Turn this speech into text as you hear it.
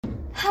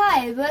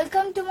Hi,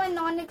 welcome to my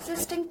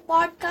non-existing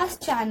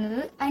podcast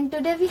channel, and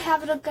today we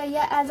have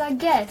Rukaiya as our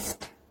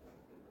guest.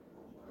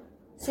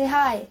 Say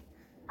hi.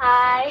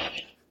 Hi.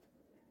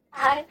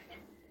 Hi.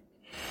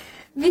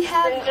 We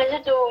have... It's a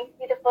pleasure to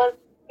be the first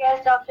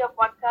guest of your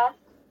podcast.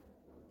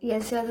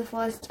 Yes, you're the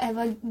first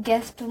ever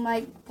guest to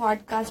my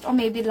podcast, or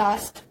maybe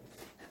last.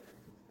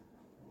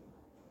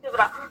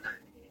 Subra.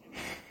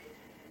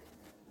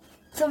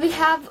 So we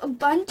have a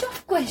bunch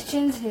of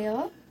questions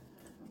here.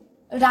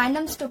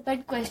 Random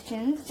stupid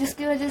questions,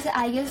 जिसकी वजह से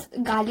I guess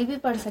गाली भी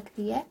पड़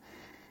सकती है.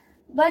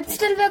 But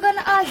still we're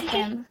gonna ask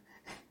them.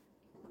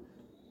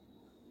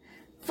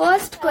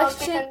 First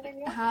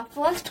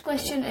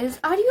question is,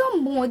 are you a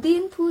Modi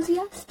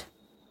enthusiast?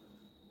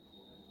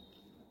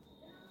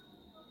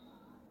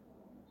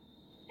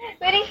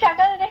 मेरी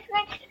शक्ल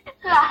देखने के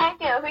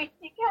लायक है अभी,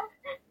 ठीक है?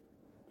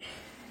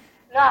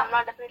 No, I'm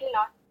not, definitely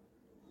not.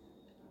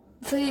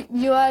 So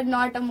you are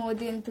not a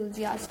Modi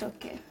enthusiast,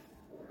 okay.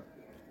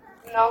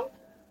 No.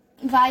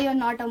 Why you're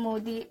not a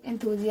Modi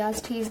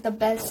enthusiast? He's the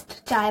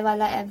best chai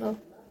wala ever.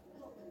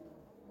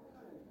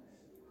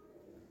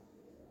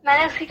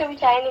 मैंने उसकी कभी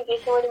चाय नहीं पी,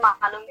 इसलिए मुझे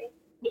मालूम नहीं.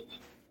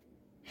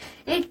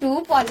 ये टू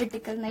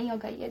पॉलिटिकल नहीं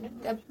होगा, ये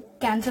अब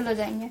कैंसिल हो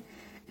जाएंगे.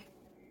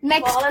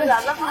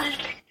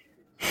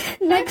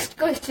 Next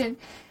question.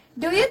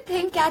 Do you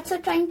think cats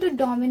are trying to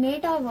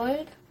dominate our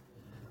world?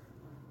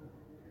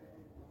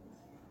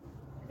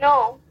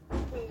 No.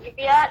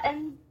 We are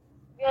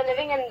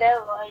living in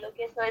their world,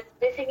 okay? So it's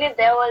basically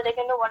their world. They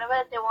can do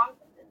whatever they want.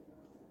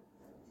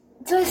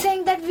 So you're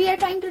saying that we are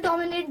trying to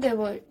dominate their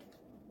world?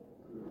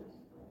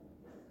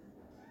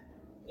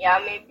 Yeah,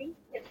 maybe.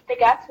 It's the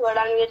cat's world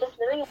and we're just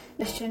living in it.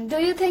 Question. Do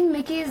you think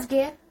Mickey is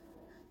gay?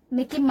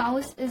 Mickey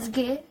Mouse is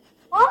gay?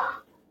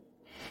 Oh?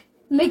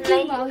 Mickey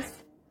नहीं. Mouse.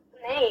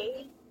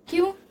 नहीं.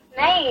 क्यों?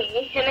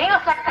 नहीं हो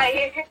सकता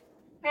ये.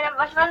 मेरा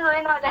बचपन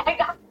ruin हो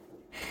जाएगा.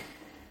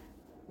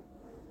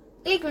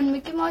 एक मिनट,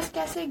 मिकी माउस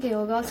कैसे गए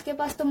होगा? उसके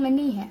पास तो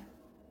मिनी है.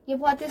 ये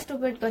बहुत ही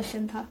स्टूपिड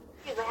क्वेश्चन था.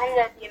 बहन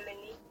जाती है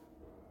मिनी.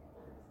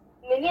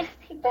 मिनी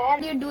इसकी बहन.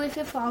 What do you do if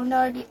you found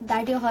out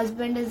that your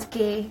husband is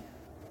gay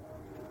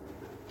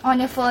on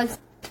your first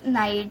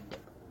night?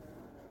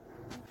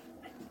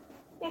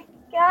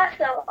 क्या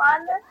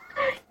सवाल है?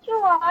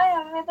 क्यों आए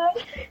हमें तो?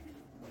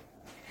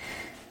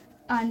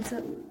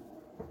 Answer.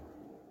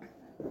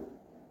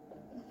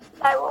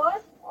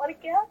 Divorce और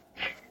क्या?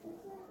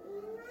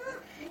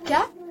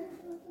 क्या?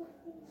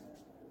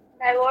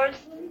 Divorce.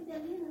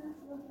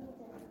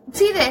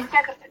 सीधे.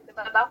 क्या कर सकते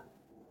बताओ?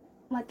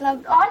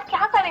 मतलब और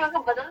क्या करेंगे? उसको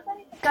बदलता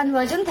नहीं.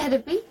 Conversion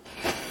therapy.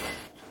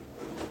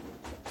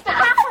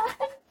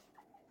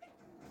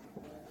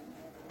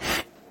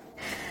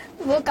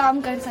 वो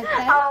काम कर सकता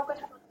है. हाँ, कुछ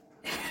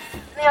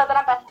नहीं होता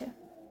ना पैसे.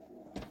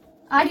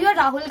 Are you a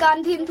Rahul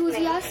Gandhi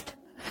enthusiast?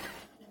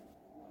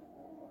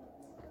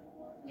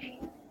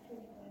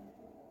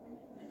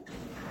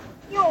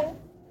 क्यों?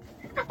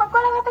 आपको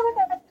लगा था कुछ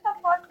अच्छा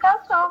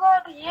पॉडकास्ट होगा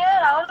और ये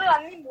राहुल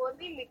गांधी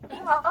मोदी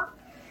मिक्की माउस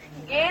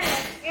ये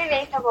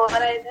नहीं सब हो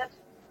रहा है इधर.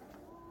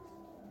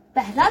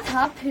 पहला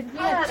था फिर भी. I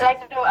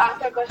like to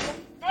ask a question.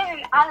 I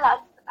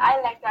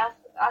like to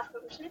ask a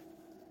question.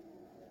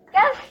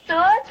 क्या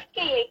सोच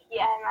के ये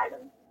किया है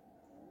मैडम?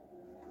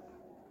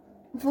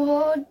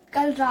 वो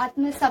कल रात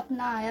में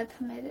सपना आया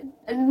था मेरे.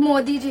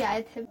 मोदी जी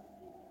आए थे.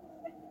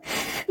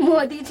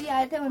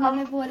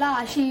 उन्होंने बोला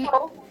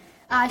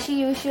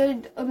आशी you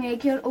should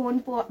make your own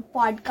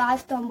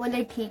podcast. तो हम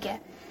बोले ठीक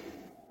है.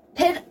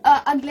 फिर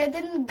अगले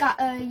दिन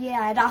ये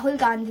आए राहुल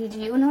गांधी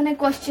जी. उन्होंने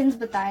क्वेश्चंस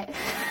बताए.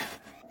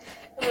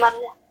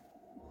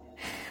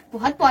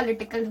 बहुत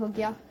पॉलिटिकल हो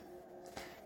गया.